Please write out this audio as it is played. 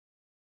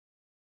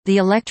The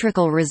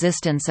electrical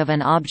resistance of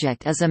an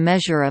object is a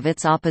measure of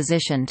its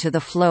opposition to the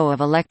flow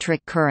of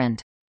electric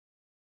current.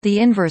 The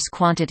inverse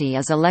quantity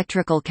is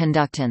electrical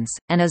conductance,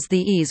 and is the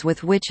ease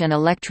with which an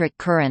electric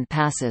current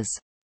passes.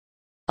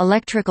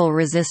 Electrical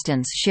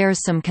resistance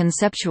shares some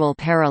conceptual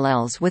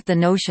parallels with the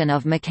notion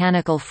of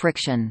mechanical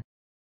friction.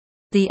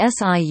 The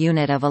SI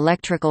unit of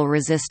electrical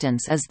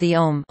resistance is the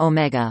ohm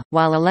omega,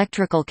 while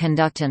electrical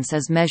conductance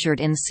is measured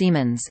in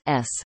Siemens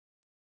s.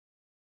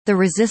 The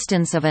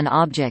resistance of an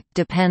object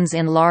depends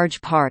in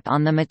large part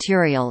on the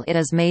material it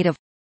is made of.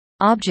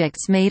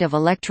 Objects made of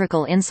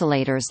electrical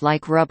insulators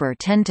like rubber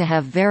tend to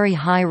have very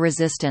high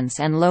resistance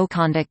and low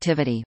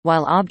conductivity,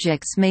 while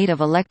objects made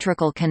of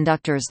electrical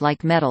conductors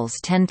like metals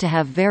tend to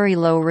have very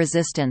low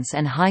resistance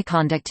and high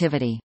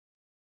conductivity.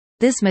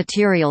 This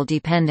material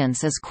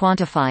dependence is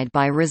quantified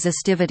by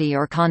resistivity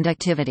or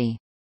conductivity.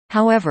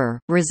 However,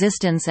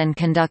 resistance and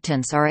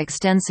conductance are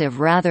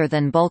extensive rather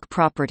than bulk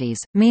properties,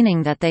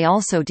 meaning that they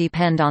also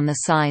depend on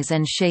the size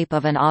and shape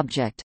of an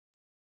object.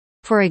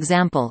 For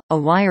example, a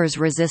wire's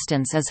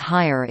resistance is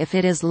higher if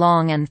it is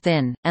long and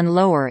thin, and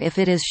lower if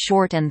it is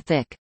short and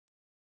thick.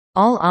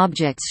 All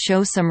objects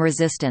show some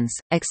resistance,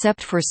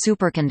 except for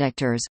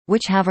superconductors,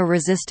 which have a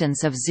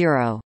resistance of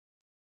 0.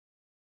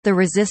 The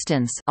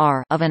resistance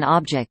R of an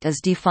object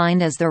is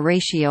defined as the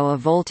ratio of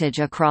voltage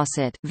across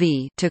it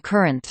V to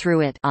current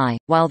through it I,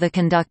 while the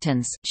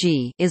conductance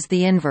G is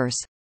the inverse.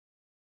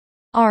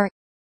 R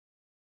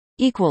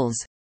equals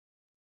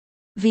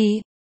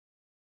V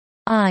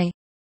I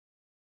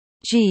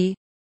G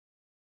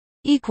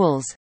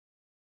equals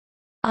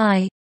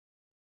I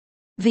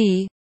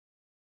V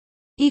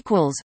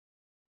equals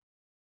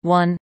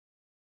 1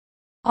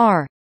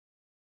 R.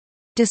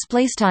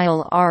 Display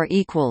style R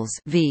equals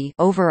V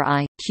over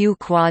I Q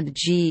quad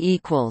G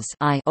equals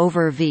I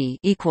over V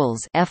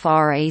equals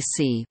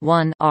frac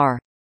 1 R.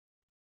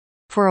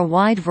 For a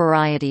wide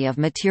variety of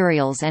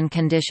materials and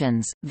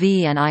conditions,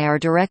 V and I are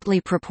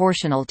directly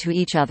proportional to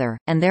each other,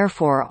 and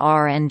therefore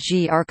R and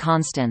G are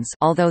constants,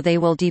 although they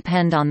will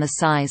depend on the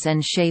size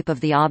and shape of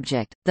the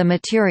object, the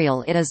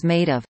material it is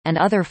made of, and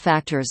other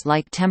factors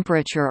like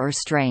temperature or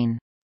strain.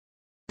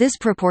 This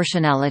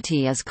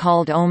proportionality is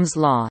called Ohm's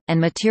law,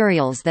 and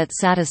materials that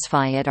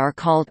satisfy it are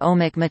called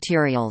ohmic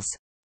materials.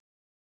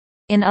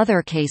 In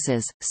other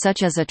cases,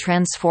 such as a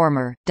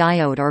transformer,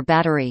 diode or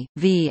battery,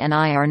 V and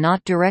I are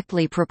not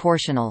directly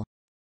proportional.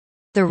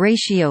 The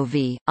ratio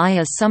V/I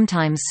is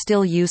sometimes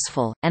still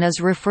useful, and is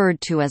referred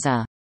to as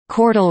a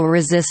chordal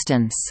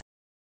resistance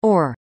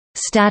or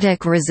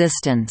static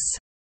resistance,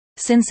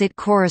 since it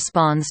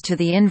corresponds to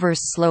the inverse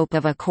slope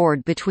of a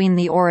chord between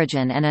the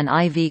origin and an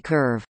IV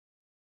curve.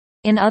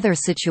 In other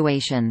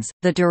situations,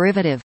 the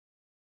derivative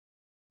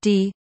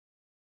d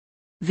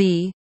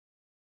V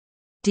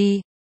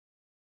d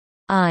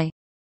I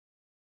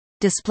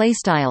display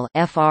style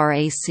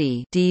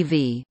frac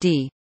dV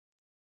d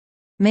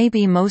may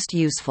be most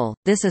useful.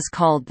 This is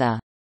called the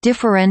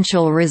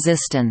differential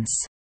resistance.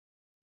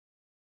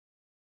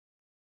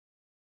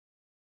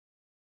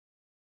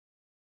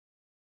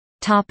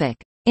 Topic: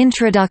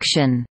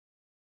 Introduction.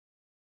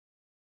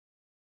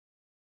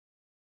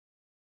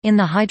 In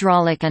the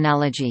hydraulic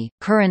analogy,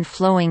 current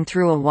flowing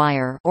through a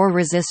wire or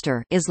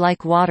resistor is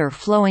like water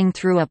flowing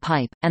through a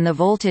pipe, and the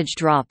voltage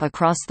drop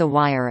across the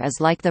wire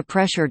is like the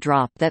pressure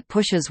drop that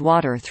pushes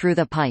water through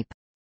the pipe.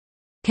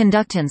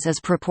 Conductance is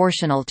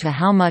proportional to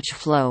how much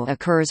flow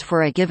occurs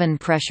for a given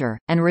pressure,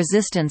 and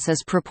resistance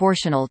is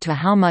proportional to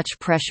how much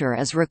pressure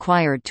is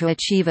required to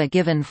achieve a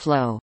given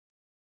flow.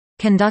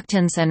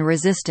 Conductance and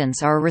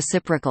resistance are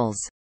reciprocals.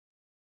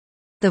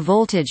 The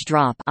voltage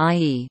drop,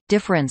 i.e.,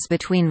 difference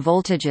between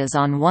voltages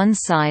on one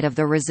side of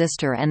the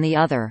resistor and the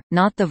other,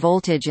 not the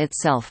voltage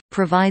itself,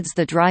 provides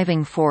the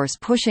driving force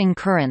pushing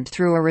current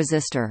through a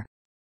resistor.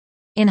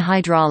 In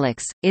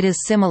hydraulics, it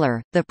is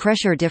similar. The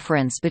pressure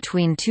difference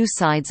between two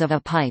sides of a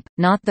pipe,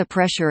 not the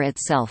pressure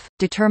itself,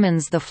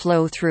 determines the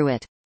flow through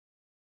it.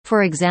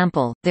 For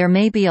example, there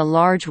may be a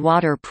large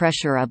water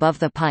pressure above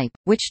the pipe,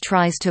 which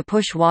tries to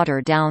push water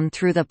down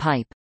through the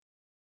pipe.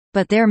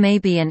 But there may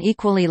be an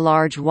equally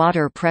large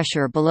water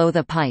pressure below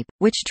the pipe,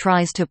 which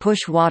tries to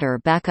push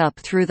water back up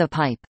through the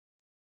pipe.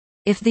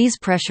 If these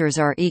pressures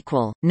are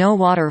equal, no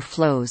water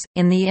flows.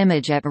 In the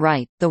image at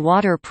right, the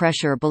water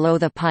pressure below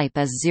the pipe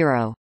is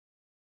 0.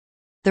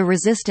 The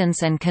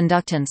resistance and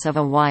conductance of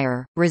a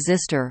wire,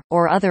 resistor,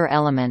 or other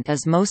element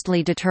is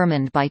mostly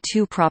determined by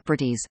two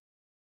properties: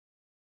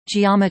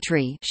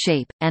 geometry,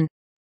 shape, and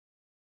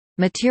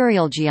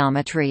material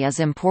geometry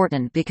is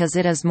important because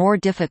it is more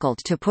difficult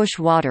to push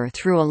water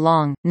through a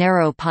long,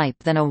 narrow pipe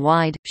than a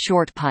wide,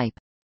 short pipe.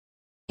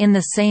 In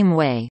the same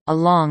way, a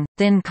long,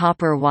 thin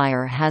copper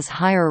wire has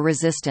higher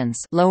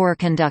resistance, lower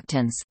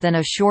conductance than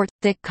a short,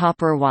 thick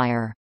copper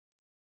wire.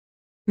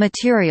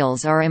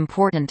 Materials are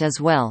important as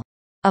well.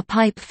 A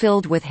pipe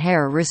filled with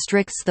hair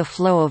restricts the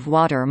flow of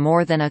water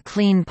more than a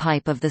clean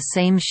pipe of the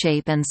same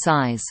shape and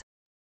size.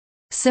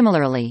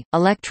 Similarly,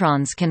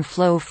 electrons can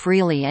flow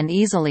freely and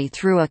easily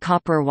through a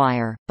copper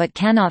wire, but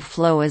cannot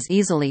flow as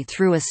easily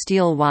through a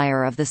steel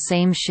wire of the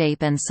same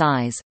shape and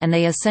size, and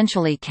they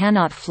essentially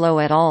cannot flow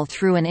at all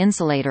through an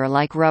insulator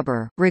like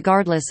rubber,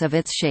 regardless of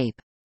its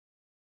shape.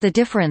 The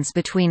difference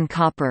between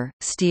copper,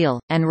 steel,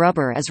 and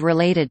rubber is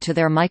related to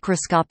their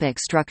microscopic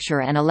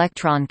structure and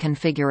electron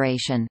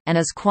configuration, and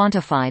is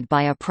quantified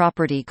by a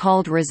property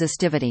called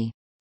resistivity.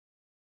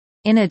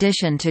 In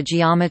addition to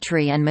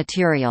geometry and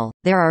material,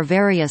 there are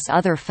various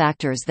other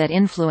factors that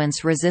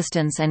influence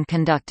resistance and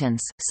conductance,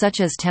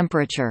 such as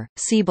temperature.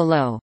 See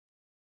below.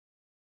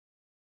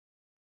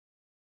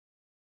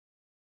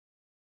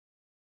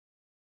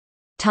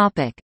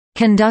 Topic: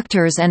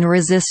 Conductors and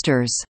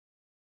resistors.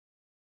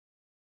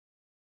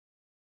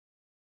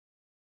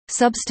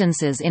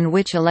 Substances in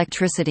which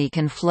electricity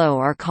can flow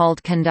are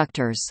called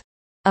conductors.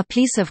 A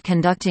piece of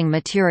conducting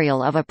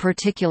material of a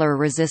particular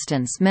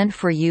resistance meant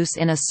for use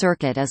in a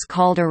circuit is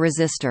called a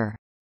resistor.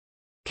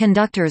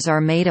 Conductors are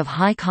made of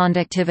high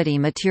conductivity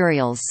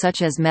materials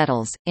such as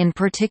metals, in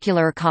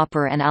particular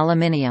copper and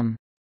aluminium.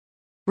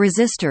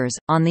 Resistors,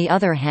 on the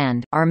other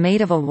hand, are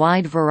made of a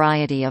wide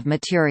variety of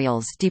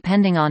materials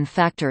depending on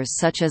factors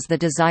such as the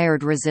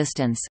desired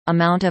resistance,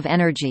 amount of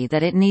energy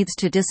that it needs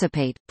to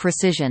dissipate,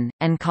 precision,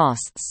 and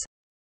costs.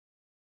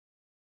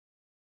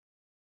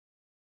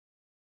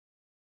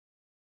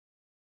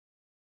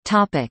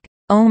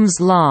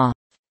 Ohm's law.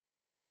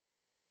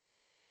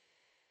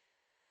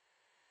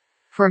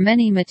 For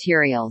many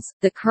materials,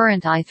 the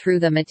current I through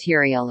the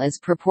material is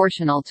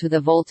proportional to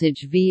the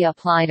voltage V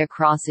applied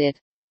across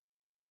it.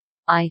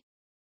 I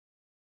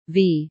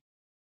V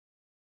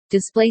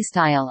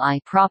 /I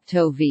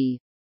propto V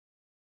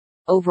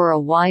over a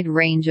wide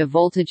range of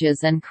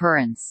voltages and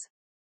currents.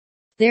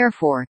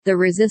 Therefore, the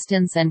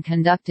resistance and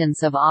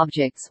conductance of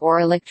objects or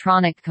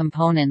electronic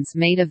components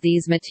made of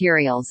these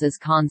materials is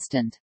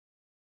constant.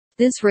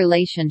 This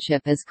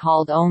relationship is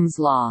called Ohm's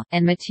law,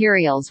 and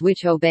materials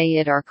which obey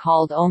it are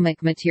called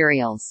ohmic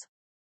materials.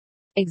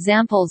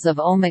 Examples of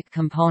ohmic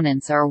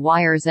components are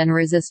wires and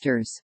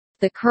resistors.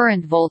 The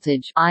current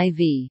voltage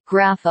IV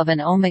graph of an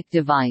ohmic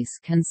device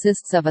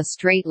consists of a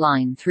straight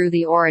line through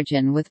the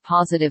origin with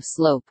positive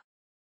slope.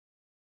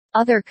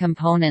 Other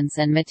components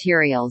and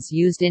materials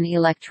used in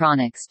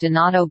electronics do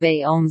not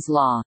obey Ohm's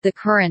law. The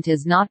current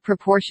is not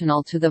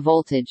proportional to the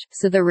voltage,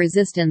 so the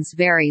resistance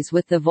varies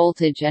with the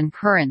voltage and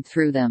current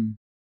through them.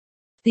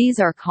 These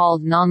are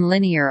called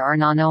nonlinear or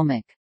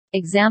non-ohmic.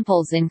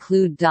 Examples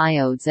include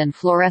diodes and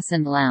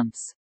fluorescent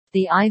lamps.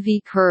 The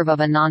IV curve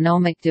of a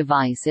non-ohmic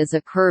device is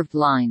a curved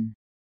line.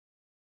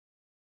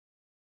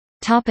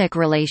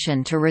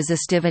 Relation to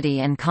resistivity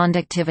and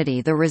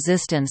conductivity. The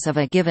resistance of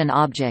a given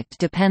object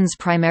depends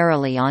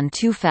primarily on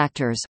two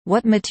factors,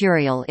 what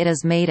material it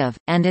is made of,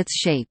 and its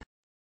shape.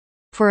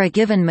 For a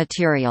given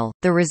material,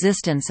 the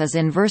resistance is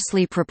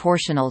inversely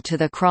proportional to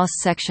the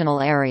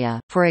cross-sectional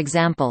area. For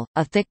example,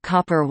 a thick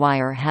copper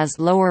wire has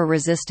lower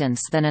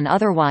resistance than an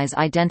otherwise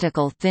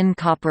identical thin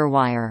copper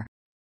wire.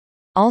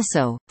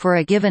 Also, for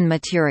a given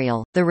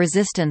material, the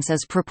resistance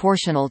is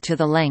proportional to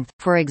the length.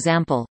 For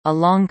example, a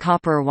long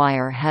copper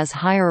wire has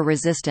higher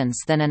resistance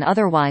than an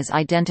otherwise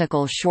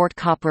identical short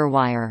copper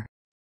wire.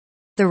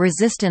 The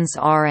resistance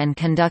R and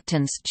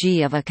conductance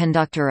G of a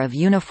conductor of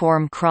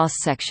uniform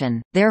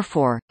cross-section,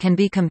 therefore, can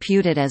be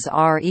computed as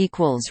R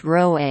equals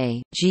ρ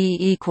A, G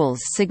equals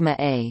sigma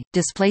A.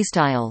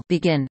 Displaystyle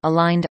begin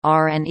aligned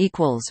R and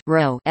equals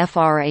ρ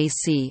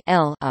frac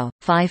L a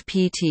 5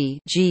 pt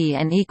G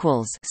and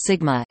equals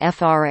sigma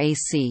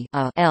frac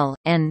a L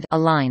end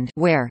aligned,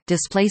 where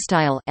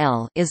displaystyle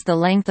L is the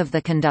length of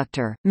the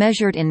conductor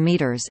measured in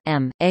meters,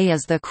 m A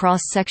is the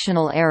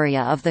cross-sectional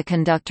area of the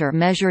conductor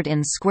measured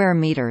in square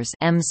meters,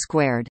 m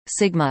squared.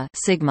 Sigma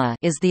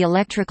is the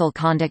electrical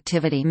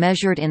conductivity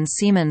measured in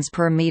Siemens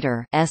per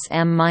meter,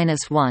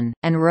 sm-1,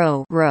 and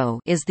ρ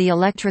is the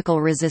electrical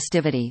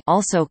resistivity,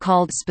 also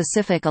called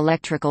specific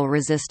electrical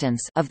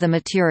resistance, of the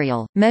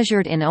material,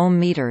 measured in ohm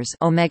meters,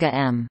 omega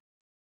m.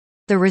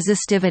 The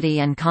resistivity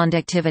and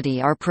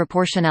conductivity are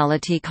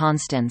proportionality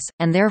constants,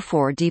 and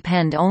therefore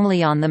depend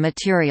only on the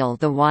material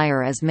the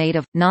wire is made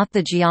of, not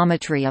the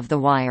geometry of the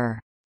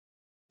wire.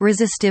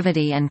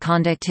 Resistivity and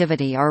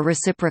conductivity are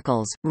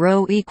reciprocals.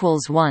 Rho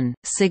equals 1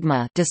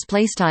 sigma.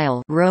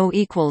 Displaystyle rho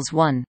equals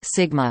 1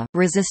 sigma.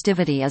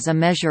 Resistivity is a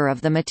measure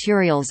of the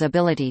material's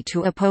ability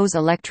to oppose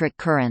electric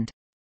current.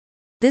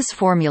 This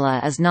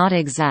formula is not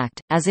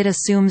exact, as it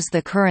assumes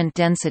the current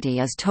density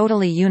is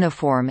totally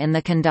uniform in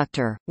the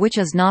conductor, which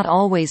is not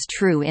always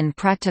true in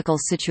practical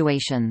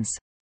situations.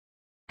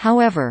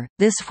 However,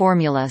 this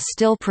formula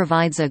still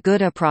provides a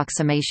good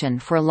approximation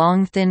for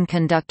long thin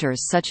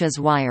conductors such as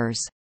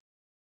wires.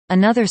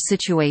 Another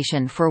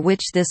situation for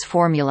which this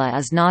formula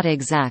is not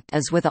exact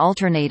is with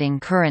alternating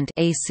current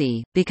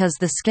AC, because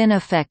the skin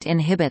effect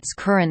inhibits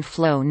current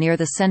flow near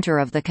the center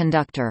of the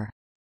conductor.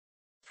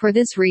 For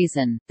this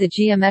reason, the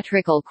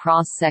geometrical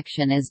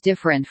cross-section is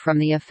different from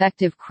the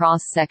effective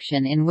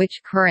cross-section in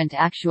which current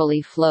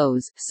actually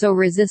flows, so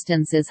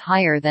resistance is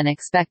higher than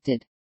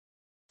expected.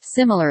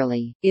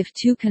 Similarly, if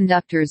two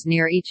conductors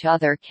near each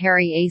other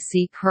carry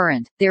AC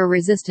current, their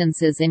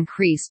resistances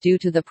increase due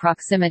to the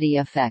proximity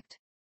effect.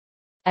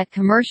 At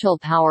commercial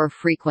power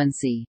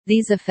frequency,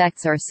 these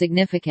effects are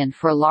significant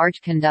for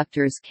large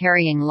conductors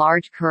carrying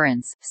large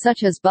currents,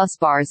 such as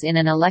busbars in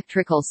an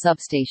electrical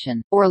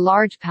substation, or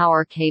large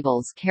power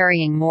cables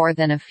carrying more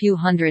than a few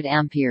hundred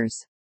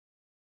amperes.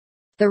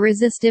 The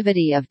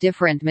resistivity of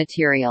different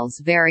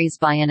materials varies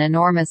by an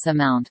enormous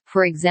amount.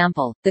 For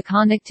example, the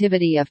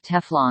conductivity of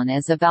Teflon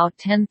is about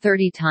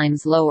 10–30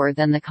 times lower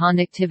than the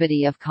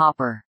conductivity of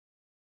copper.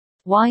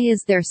 Why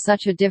is there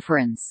such a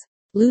difference?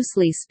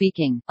 Loosely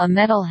speaking, a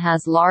metal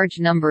has large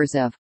numbers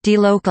of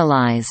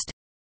delocalized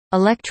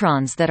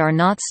electrons that are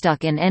not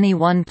stuck in any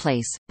one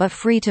place, but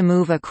free to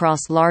move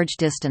across large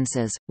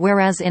distances,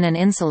 whereas in an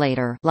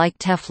insulator like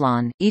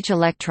Teflon, each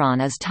electron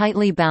is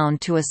tightly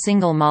bound to a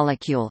single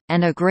molecule,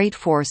 and a great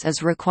force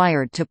is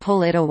required to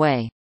pull it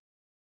away.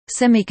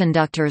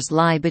 Semiconductors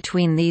lie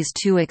between these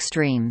two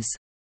extremes.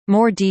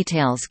 More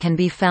details can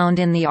be found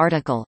in the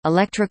article,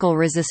 Electrical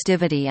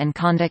Resistivity and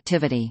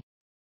Conductivity.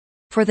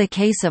 For the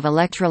case of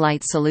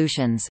electrolyte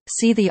solutions,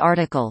 see the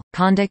article,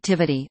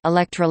 Conductivity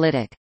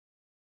electrolytic.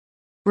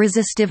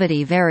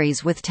 Resistivity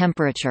varies with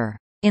temperature.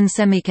 In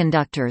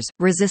semiconductors,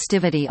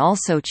 resistivity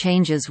also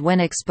changes when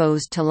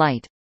exposed to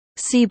light.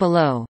 See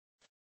below.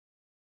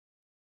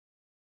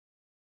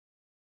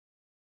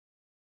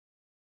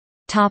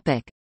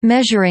 Topic: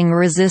 Measuring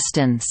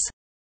resistance.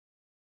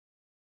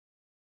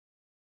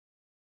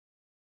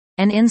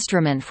 An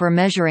instrument for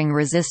measuring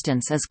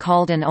resistance is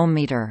called an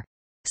ohmmeter.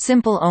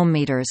 Simple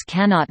ohmmeters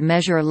cannot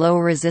measure low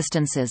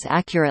resistances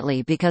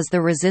accurately because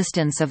the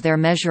resistance of their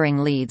measuring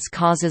leads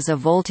causes a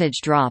voltage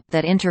drop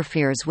that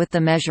interferes with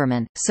the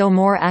measurement, so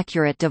more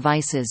accurate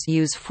devices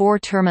use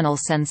four-terminal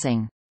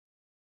sensing.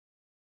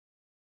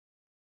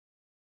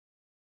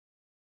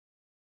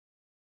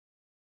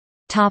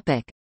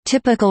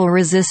 Typical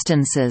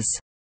resistances.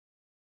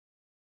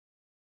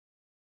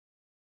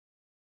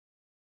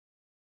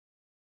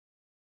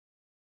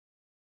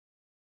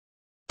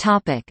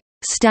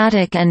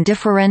 Static and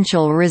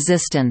differential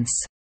resistance.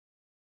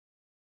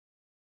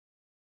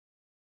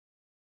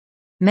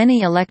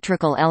 Many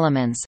electrical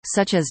elements,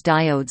 such as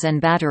diodes and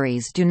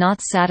batteries, do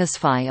not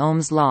satisfy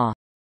Ohm's law.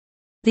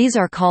 These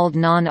are called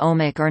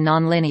non-ohmic or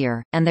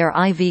nonlinear, and their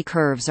IV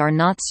curves are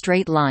not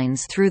straight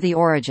lines through the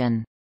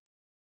origin.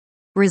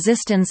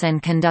 Resistance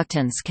and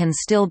conductance can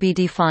still be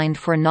defined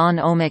for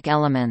non-ohmic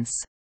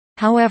elements.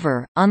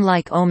 However,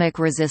 unlike ohmic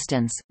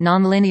resistance,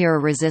 nonlinear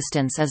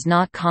resistance is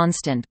not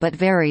constant but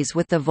varies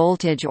with the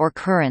voltage or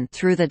current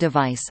through the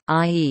device,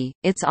 i.e.,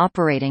 its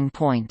operating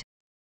point.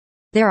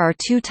 There are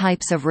two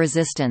types of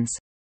resistance.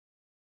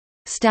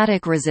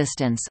 Static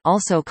resistance,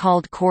 also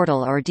called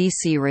chordal or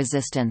DC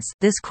resistance.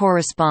 This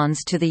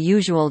corresponds to the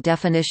usual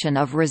definition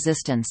of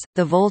resistance,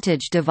 the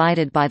voltage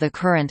divided by the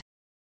current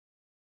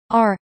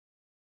R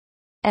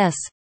S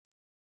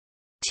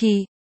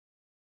T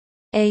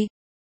A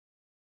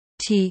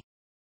T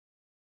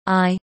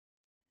I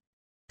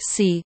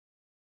C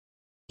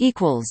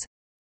equals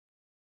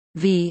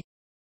V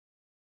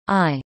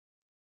I.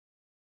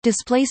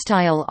 Display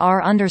style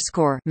R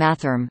underscore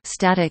mathrm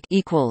static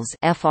equals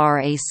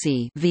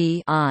frac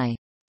V I.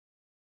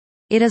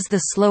 It is the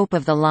slope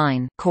of the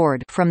line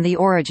chord from the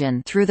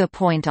origin through the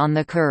point on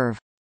the curve.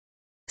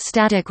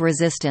 Static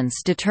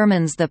resistance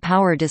determines the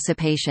power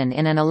dissipation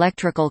in an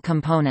electrical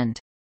component.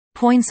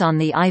 Points on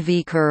the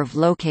IV curve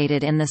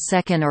located in the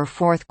second or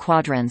fourth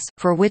quadrants,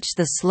 for which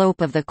the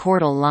slope of the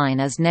chordal line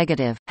is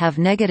negative, have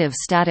negative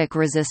static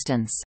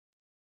resistance.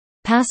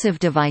 Passive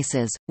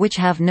devices, which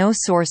have no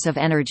source of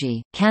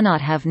energy,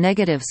 cannot have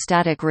negative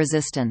static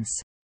resistance.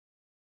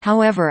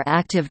 However,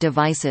 active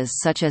devices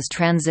such as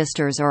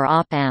transistors or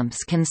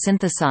op-amps can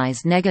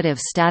synthesize negative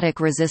static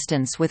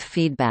resistance with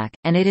feedback,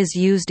 and it is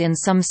used in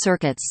some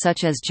circuits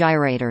such as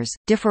gyrators.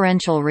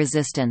 Differential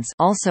resistance,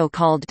 also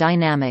called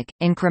dynamic,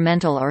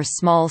 incremental or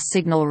small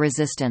signal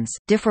resistance.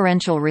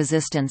 Differential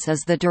resistance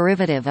is the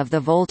derivative of the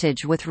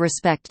voltage with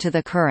respect to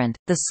the current,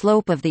 the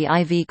slope of the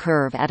IV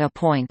curve at a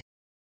point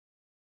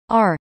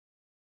R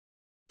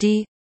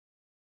D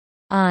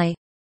I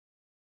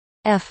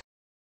F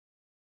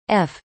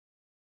F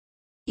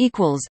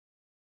equals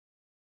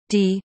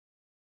D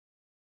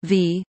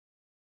V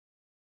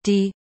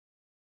D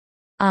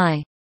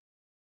I.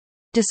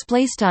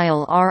 Display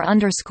style R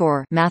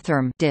underscore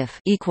mathrm diff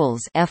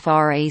equals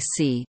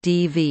frac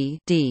dV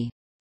d.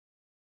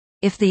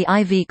 If the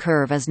IV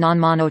curve is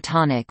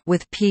nonmonotonic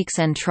with peaks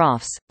and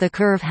troughs, the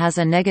curve has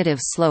a negative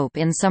slope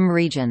in some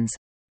regions.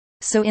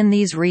 So in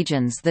these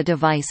regions the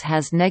device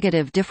has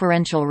negative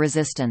differential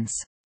resistance.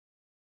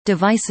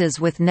 Devices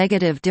with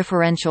negative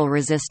differential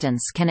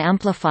resistance can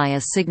amplify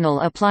a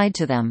signal applied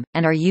to them,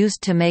 and are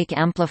used to make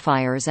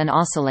amplifiers and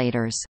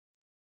oscillators.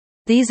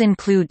 These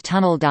include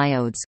tunnel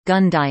diodes,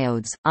 gun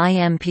diodes,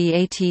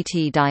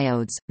 IMPATT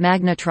diodes,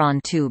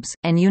 magnetron tubes,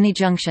 and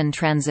unijunction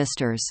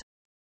transistors.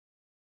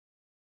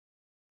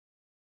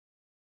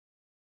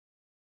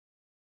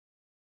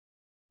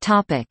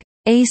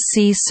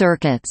 AC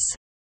circuits.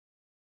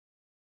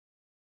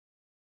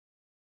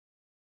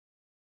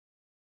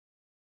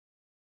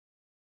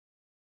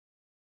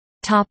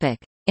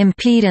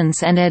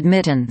 Impedance and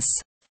admittance.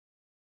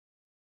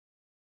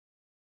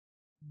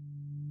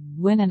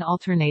 When an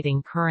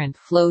alternating current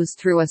flows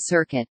through a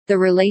circuit, the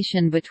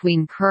relation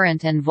between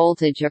current and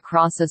voltage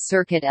across a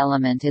circuit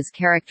element is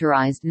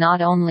characterized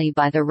not only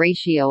by the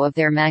ratio of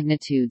their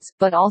magnitudes,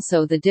 but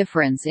also the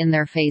difference in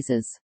their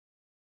phases.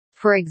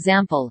 For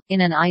example, in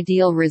an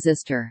ideal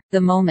resistor,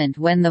 the moment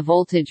when the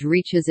voltage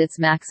reaches its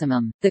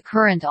maximum, the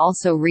current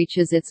also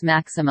reaches its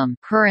maximum.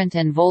 Current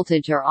and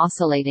voltage are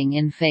oscillating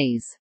in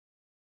phase.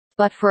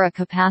 But for a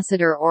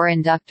capacitor or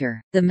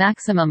inductor, the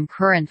maximum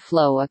current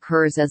flow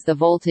occurs as the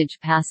voltage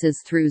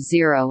passes through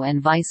zero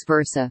and vice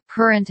versa.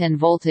 Current and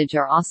voltage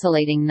are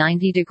oscillating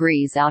 90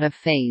 degrees out of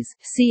phase.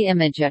 See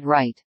image at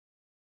right.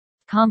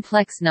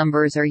 Complex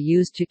numbers are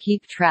used to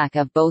keep track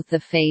of both the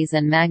phase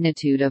and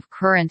magnitude of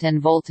current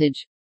and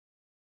voltage.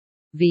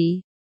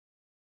 V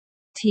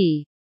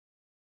T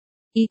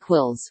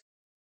equals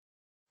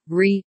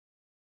re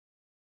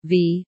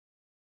V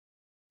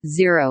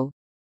 0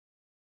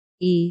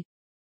 E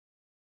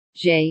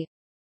J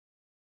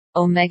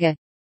omega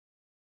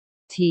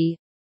T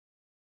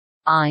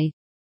I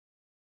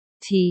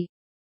T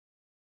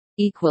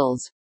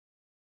equals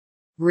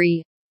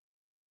re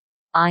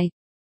I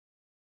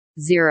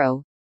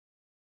 0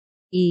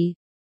 E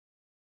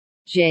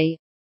J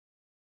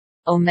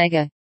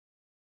omega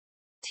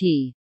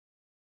T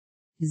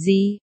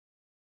Z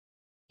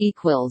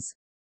equals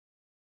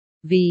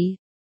V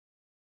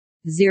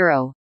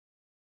 0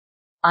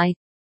 I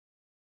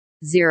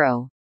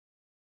 0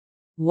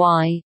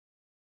 Y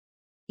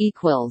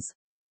equals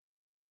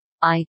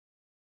I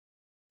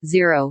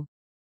 0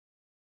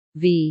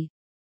 V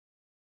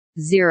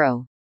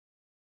 0.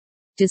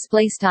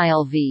 Display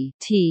style V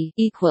T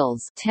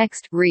equals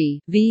text re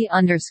V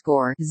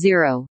underscore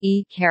 0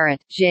 E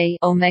caret J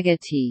omega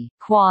T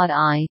quad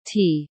I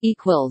T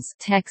equals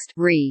text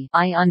re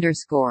I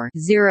underscore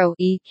 0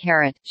 E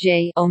caret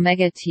J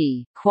omega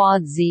T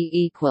quad Z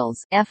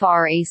equals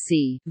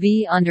frac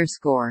V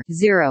underscore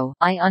 0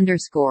 I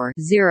underscore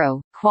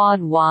 0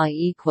 quad Y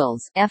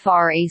equals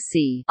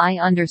frac I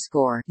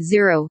underscore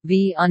 0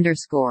 V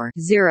underscore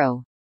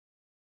 0,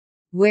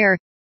 where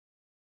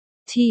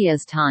T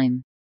is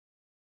time.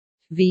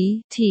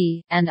 V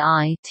T and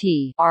I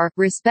T are,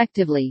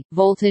 respectively,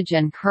 voltage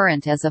and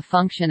current as a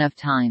function of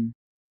time.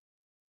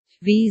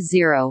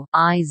 V0,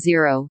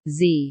 I0,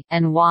 Z,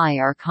 and Y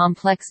are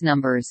complex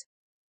numbers.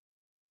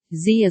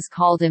 Z is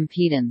called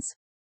impedance.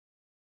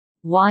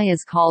 Y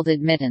is called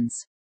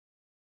admittance.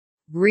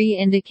 Re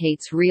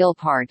indicates real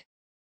part.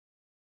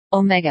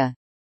 Omega.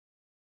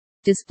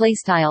 Display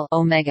style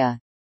omega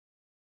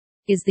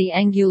is the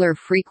angular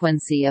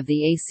frequency of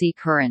the AC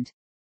current.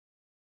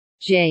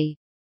 J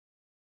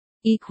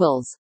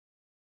equals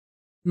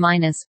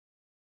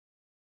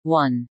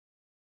 -1.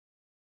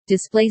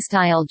 Display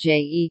style J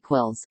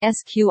equals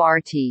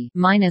sqrt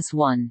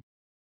 -1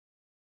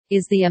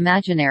 is the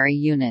imaginary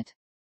unit.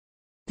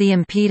 The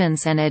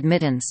impedance and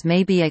admittance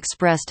may be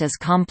expressed as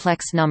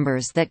complex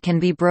numbers that can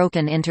be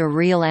broken into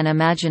real and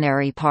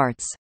imaginary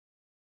parts.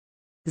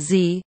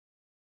 Z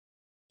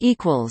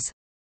equals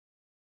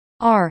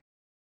R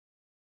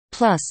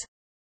plus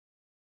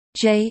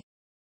J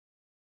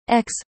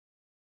X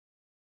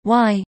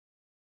Y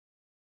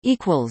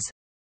equals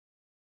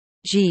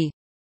G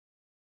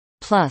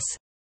plus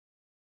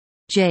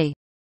J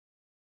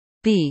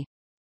B.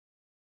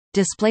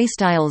 Display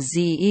style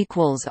Z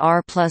equals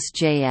R plus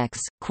JX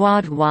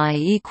quad Y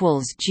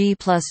equals G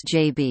plus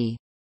JB,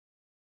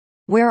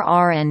 where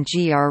R and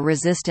G are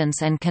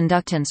resistance and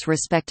conductance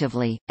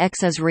respectively,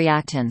 X is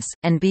reactance,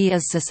 and B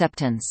is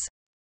susceptance.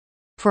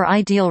 For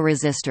ideal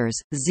resistors,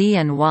 Z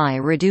and Y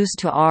reduce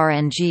to R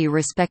and G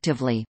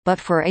respectively, but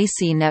for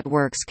AC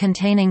networks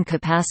containing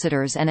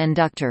capacitors and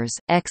inductors,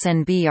 X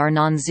and B are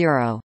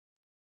non-zero.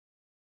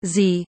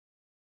 Z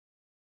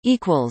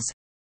equals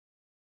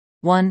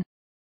 1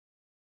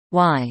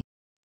 Y.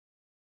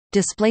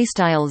 Display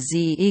style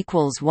Z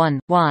equals 1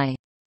 Y.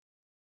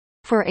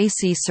 For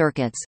AC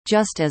circuits,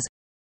 just as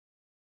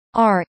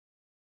R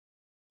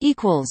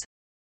equals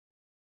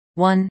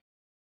 1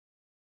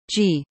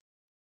 G.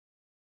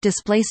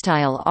 Display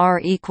style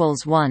R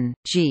equals 1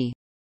 G.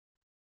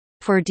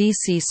 For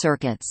DC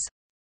circuits.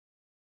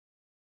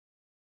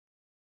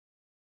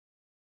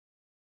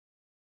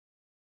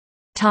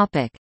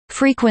 Topic: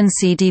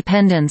 Frequency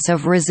dependence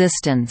of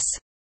resistance.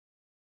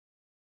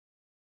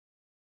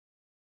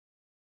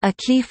 A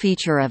key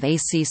feature of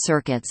AC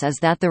circuits is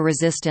that the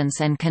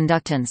resistance and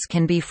conductance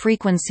can be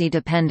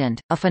frequency-dependent,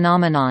 a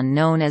phenomenon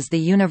known as the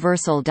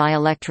universal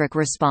dielectric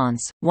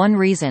response. One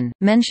reason,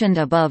 mentioned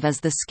above, is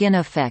the skin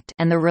effect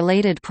and the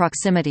related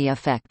proximity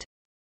effect.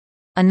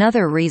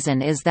 Another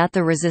reason is that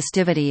the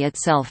resistivity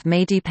itself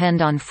may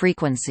depend on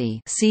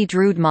frequency. See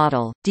Drude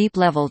model,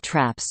 deep-level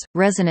traps,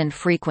 resonant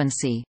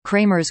frequency,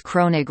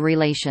 Kramers-Kronig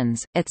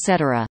relations,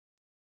 etc.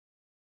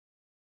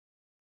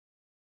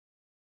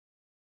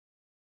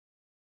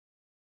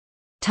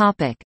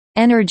 Topic: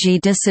 Energy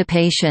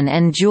dissipation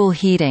and Joule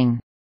heating.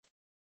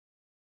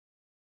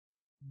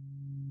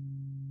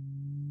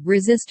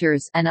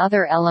 resistors, and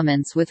other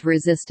elements with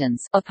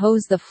resistance,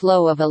 oppose the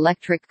flow of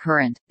electric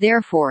current.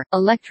 Therefore,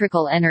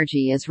 electrical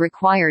energy is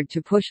required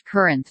to push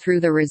current through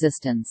the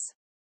resistance.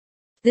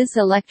 This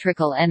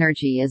electrical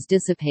energy is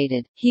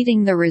dissipated,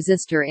 heating the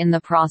resistor in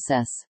the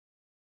process.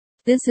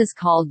 This is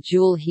called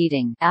Joule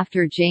heating,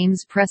 after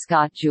James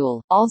Prescott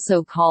Joule,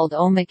 also called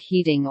ohmic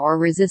heating or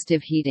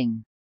resistive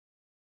heating.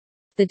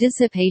 The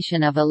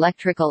dissipation of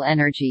electrical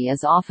energy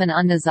is often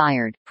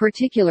undesired,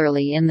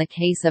 particularly in the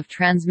case of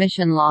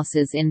transmission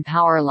losses in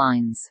power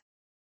lines.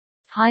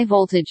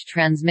 High-voltage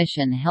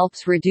transmission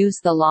helps reduce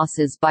the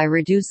losses by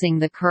reducing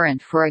the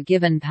current for a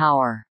given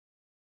power.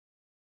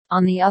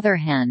 On the other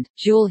hand,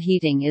 Joule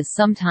heating is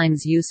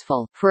sometimes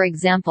useful, for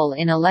example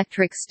in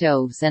electric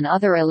stoves and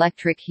other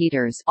electric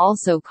heaters,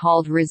 also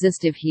called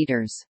resistive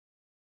heaters.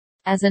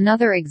 As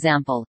another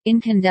example,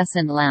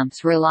 incandescent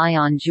lamps rely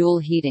on Joule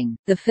heating.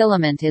 The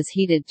filament is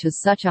heated to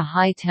such a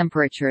high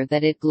temperature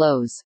that it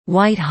glows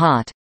white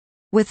hot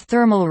with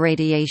thermal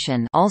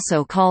radiation,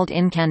 also called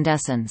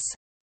incandescence.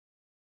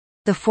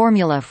 The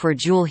formula for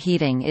Joule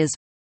heating is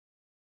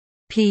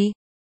P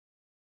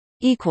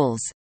equals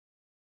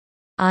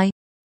I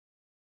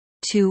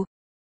 2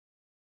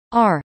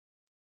 R.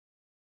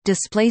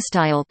 Display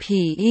style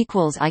P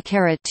equals I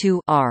caret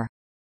 2 R,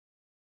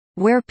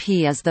 where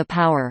P is the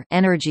power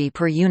energy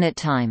per unit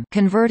time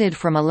converted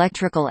from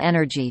electrical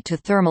energy to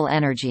thermal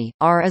energy,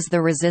 R is the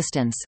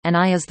resistance, and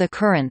I is the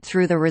current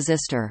through the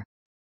resistor.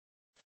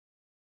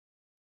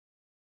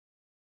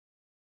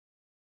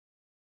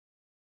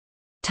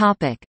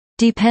 Topic: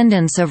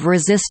 Dependence of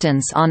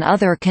resistance on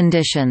other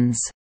conditions.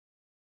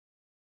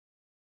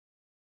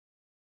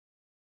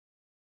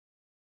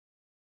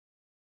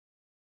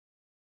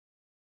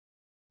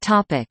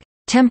 Topic: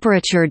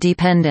 Temperature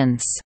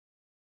dependence.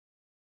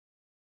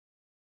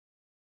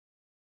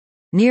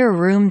 Near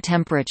room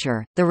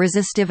temperature, the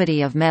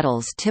resistivity of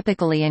metals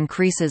typically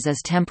increases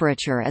as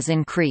temperature is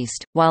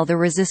increased, while the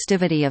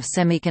resistivity of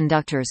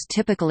semiconductors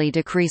typically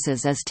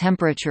decreases as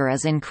temperature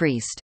is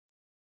increased.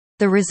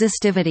 The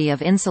resistivity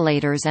of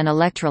insulators and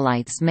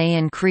electrolytes may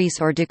increase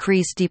or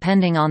decrease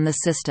depending on the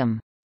system.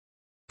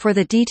 For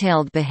the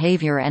detailed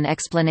behavior and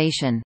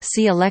explanation,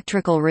 see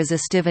electrical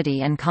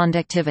resistivity and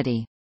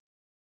conductivity.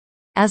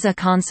 As a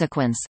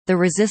consequence, the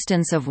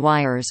resistance of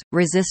wires,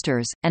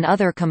 resistors, and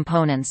other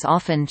components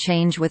often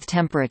change with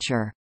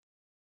temperature.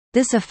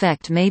 This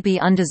effect may be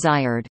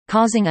undesired,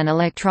 causing an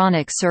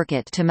electronic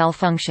circuit to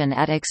malfunction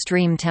at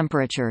extreme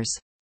temperatures.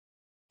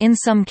 In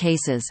some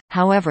cases,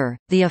 however,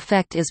 the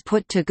effect is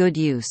put to good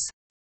use.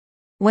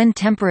 When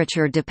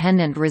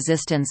temperature-dependent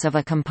resistance of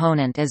a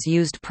component is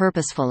used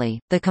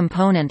purposefully, the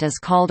component is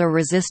called a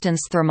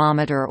resistance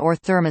thermometer or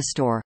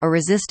thermistor. A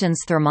resistance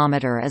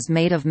thermometer is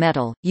made of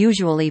metal,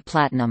 usually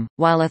platinum,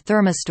 while a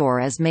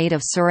thermistor is made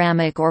of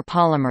ceramic or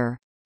polymer.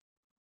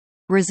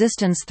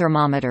 Resistance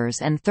thermometers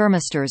and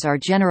thermistors are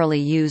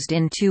generally used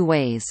in two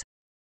ways.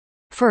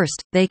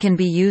 First, they can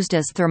be used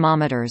as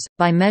thermometers.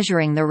 By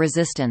measuring the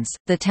resistance,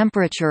 the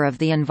temperature of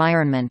the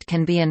environment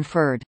can be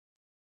inferred.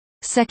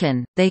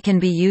 Second, they can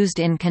be used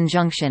in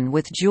conjunction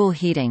with Joule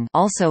heating,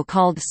 also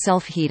called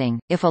self-heating.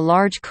 If a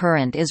large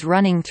current is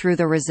running through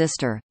the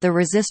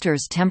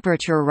resistor's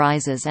temperature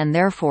rises and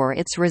therefore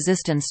its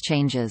resistance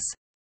changes.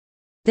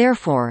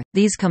 Therefore,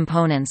 these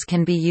components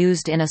can be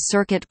used in a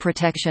circuit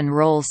protection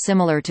role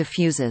similar to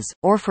fuses,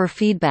 or for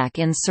feedback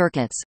in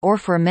circuits, or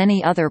for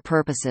many other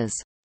purposes.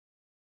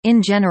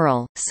 In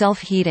general,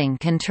 self-heating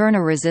can turn a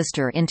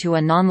resistor into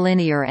a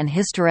nonlinear and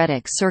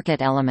hysteretic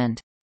circuit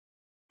element.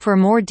 For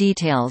more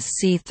details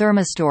see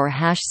thermistor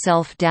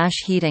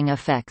self-heating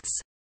effects.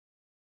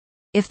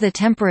 If the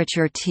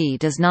temperature T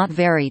does not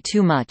vary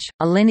too much,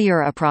 a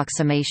linear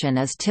approximation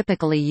is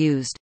typically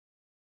used.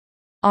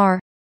 R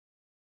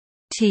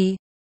T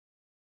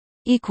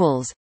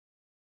equals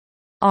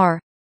R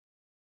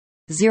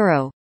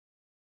 0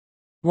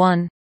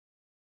 1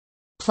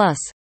 plus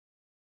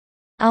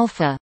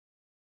alpha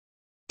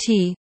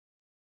T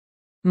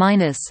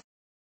minus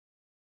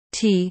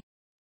T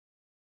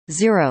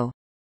 0.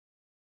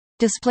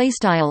 Display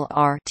style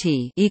R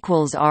T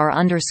equals R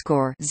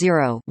underscore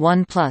 0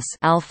 1 plus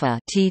alpha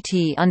T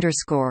T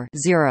underscore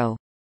 0,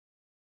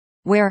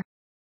 where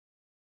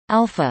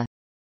alpha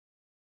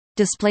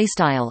display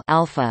style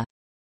alpha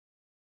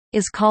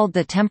is called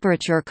the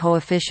temperature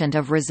coefficient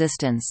of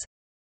resistance.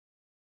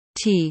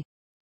 T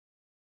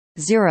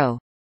 0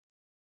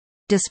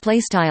 display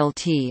style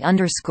T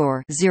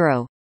underscore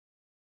 0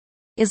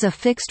 is a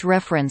fixed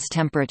reference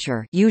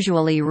temperature,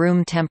 usually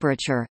room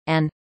temperature,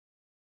 and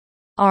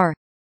R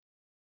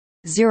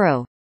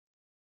 0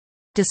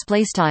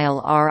 display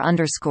style R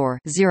underscore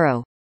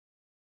 0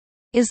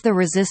 is the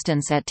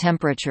resistance at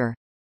temperature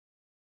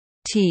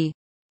T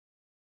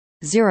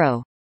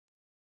 0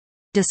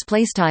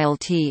 display style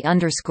T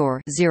underscore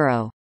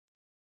 0.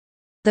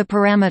 The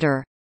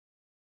parameter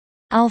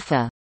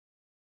alpha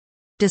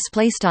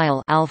display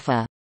style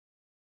alpha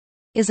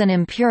is an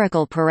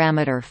empirical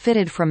parameter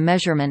fitted from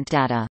measurement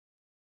data.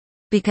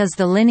 Because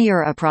the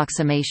linear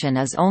approximation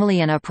is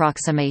only an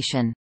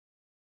approximation,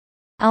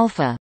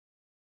 alpha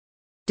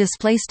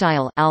display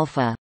style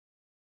alpha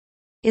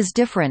is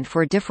different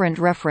for different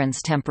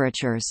reference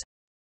temperatures.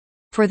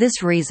 For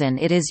this reason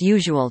it is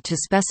usual to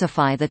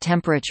specify the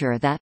temperature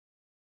that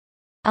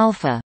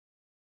alpha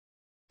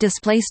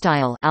display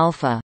style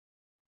alpha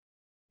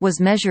was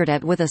measured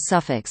at with a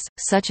suffix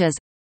such as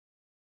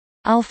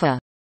alpha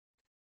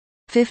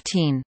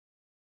 15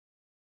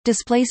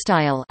 display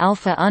style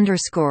alpha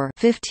underscore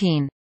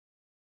 15,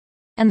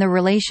 and the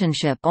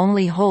relationship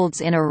only holds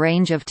in a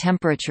range of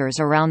temperatures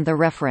around the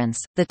reference.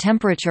 The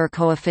temperature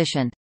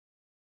coefficient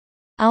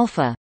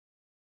alpha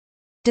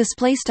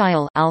display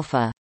style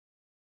alpha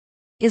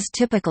is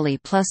typically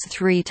plus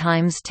 3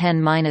 times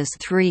 10 minus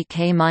 3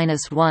 K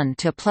minus 1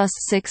 to plus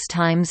 6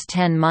 times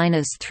 10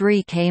 minus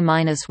 3 K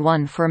minus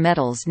 1 for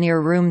metals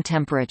near room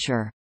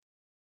temperature.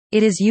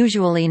 It is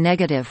usually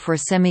negative for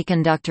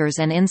semiconductors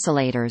and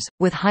insulators,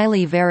 with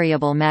highly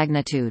variable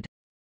magnitude.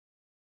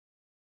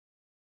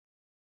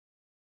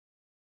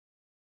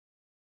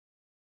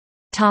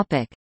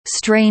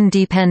 Strain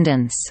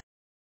dependence.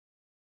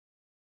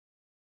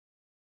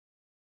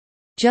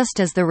 Just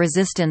as the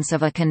resistance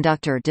of a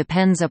conductor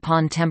depends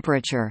upon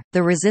temperature,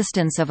 the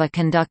resistance of a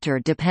conductor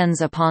depends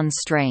upon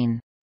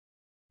strain.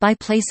 By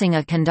placing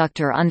a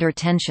conductor under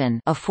tension,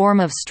 a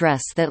form of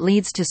stress that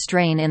leads to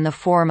strain in the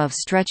form of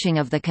stretching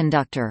of the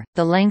conductor,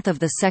 the length of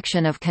the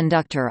section of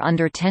conductor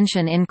under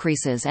tension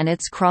increases and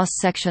its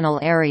cross-sectional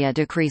area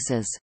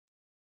decreases.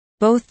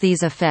 Both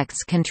these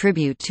effects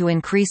contribute to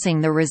increasing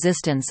the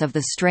resistance of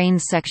the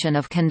strained section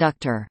of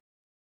conductor.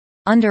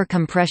 Under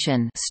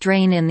compression,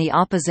 strain in the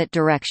opposite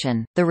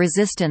direction, the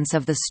resistance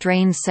of the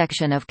strained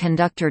section of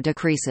conductor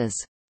decreases.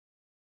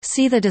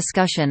 See the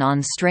discussion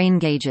on strain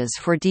gauges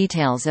for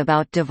details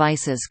about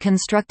devices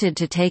constructed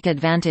to take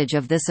advantage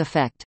of this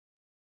effect.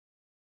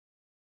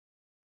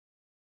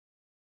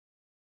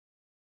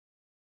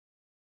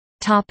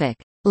 Topic: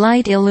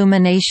 Light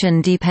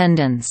illumination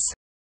dependence.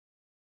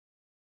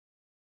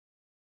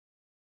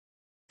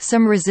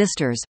 Some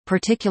resistors,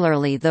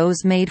 particularly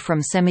those made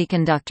from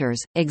semiconductors,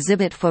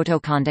 exhibit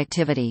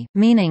photoconductivity,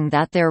 meaning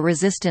that their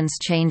resistance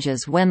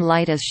changes when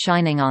light is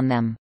shining on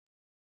them.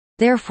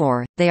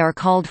 Therefore, they are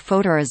called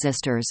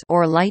photoresistors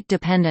or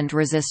light-dependent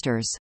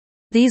resistors.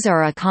 These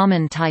are a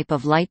common type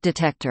of light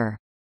detector.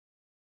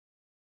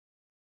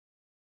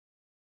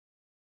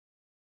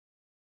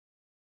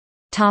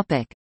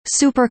 Topic: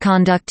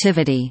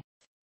 Superconductivity.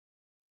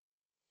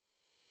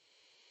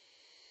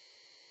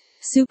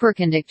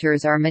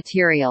 Superconductors are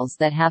materials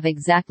that have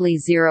exactly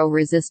zero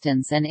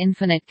resistance and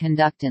infinite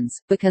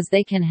conductance, because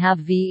they can have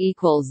V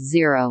equals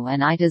 0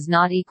 and I does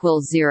not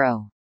equal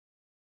 0.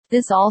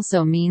 This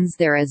also means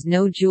there is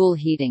no Joule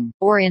heating,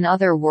 or in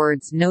other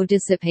words no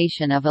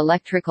dissipation of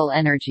electrical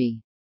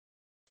energy.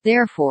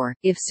 Therefore,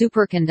 if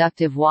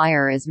superconductive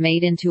wire is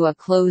made into a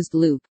closed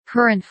loop,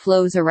 current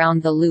flows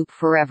around the loop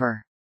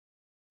forever.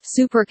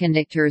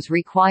 Superconductors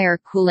require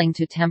cooling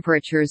to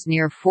temperatures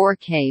near 4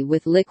 K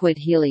with liquid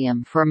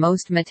helium for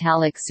most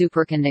metallic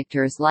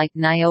superconductors like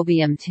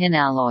niobium tin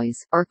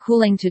alloys, or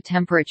cooling to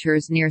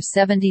temperatures near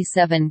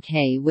 77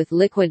 K with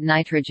liquid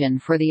nitrogen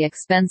for the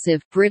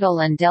expensive, brittle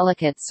and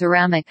delicate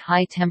ceramic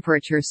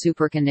high-temperature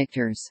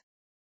superconductors.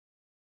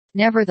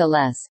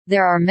 Nevertheless,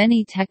 there are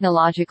many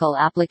technological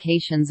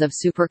applications of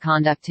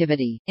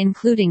superconductivity,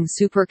 including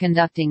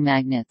superconducting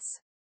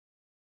magnets.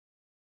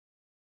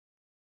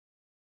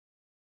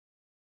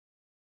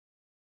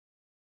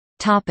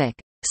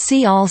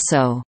 See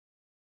also: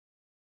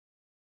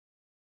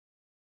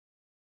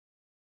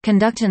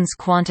 Conductance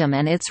quantum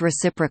and its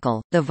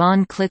reciprocal, the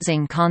von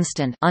Klitzing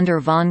constant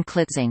under von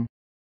Klitzing.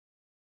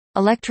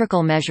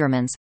 Electrical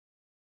measurements.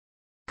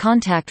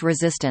 Contact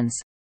resistance.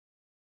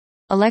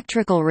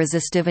 Electrical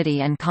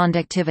resistivity and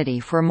conductivity.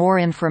 For more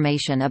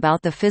information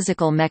about the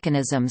physical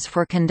mechanisms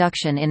for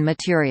conduction in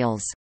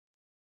materials.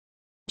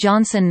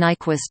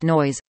 Johnson-Nyquist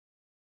noise.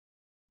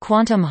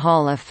 Quantum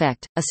Hall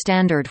effect, a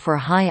standard for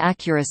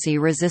high-accuracy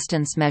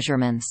resistance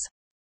measurements.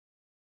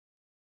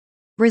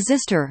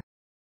 Resistor.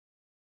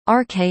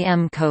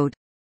 RKM code.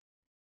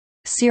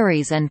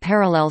 Series and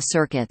parallel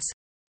circuits.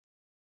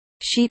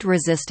 Sheet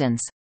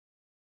resistance.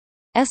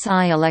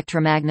 SI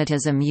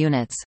electromagnetism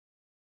units.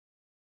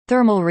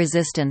 Thermal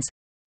resistance.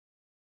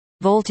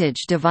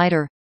 Voltage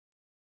divider.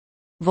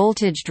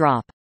 Voltage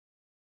drop.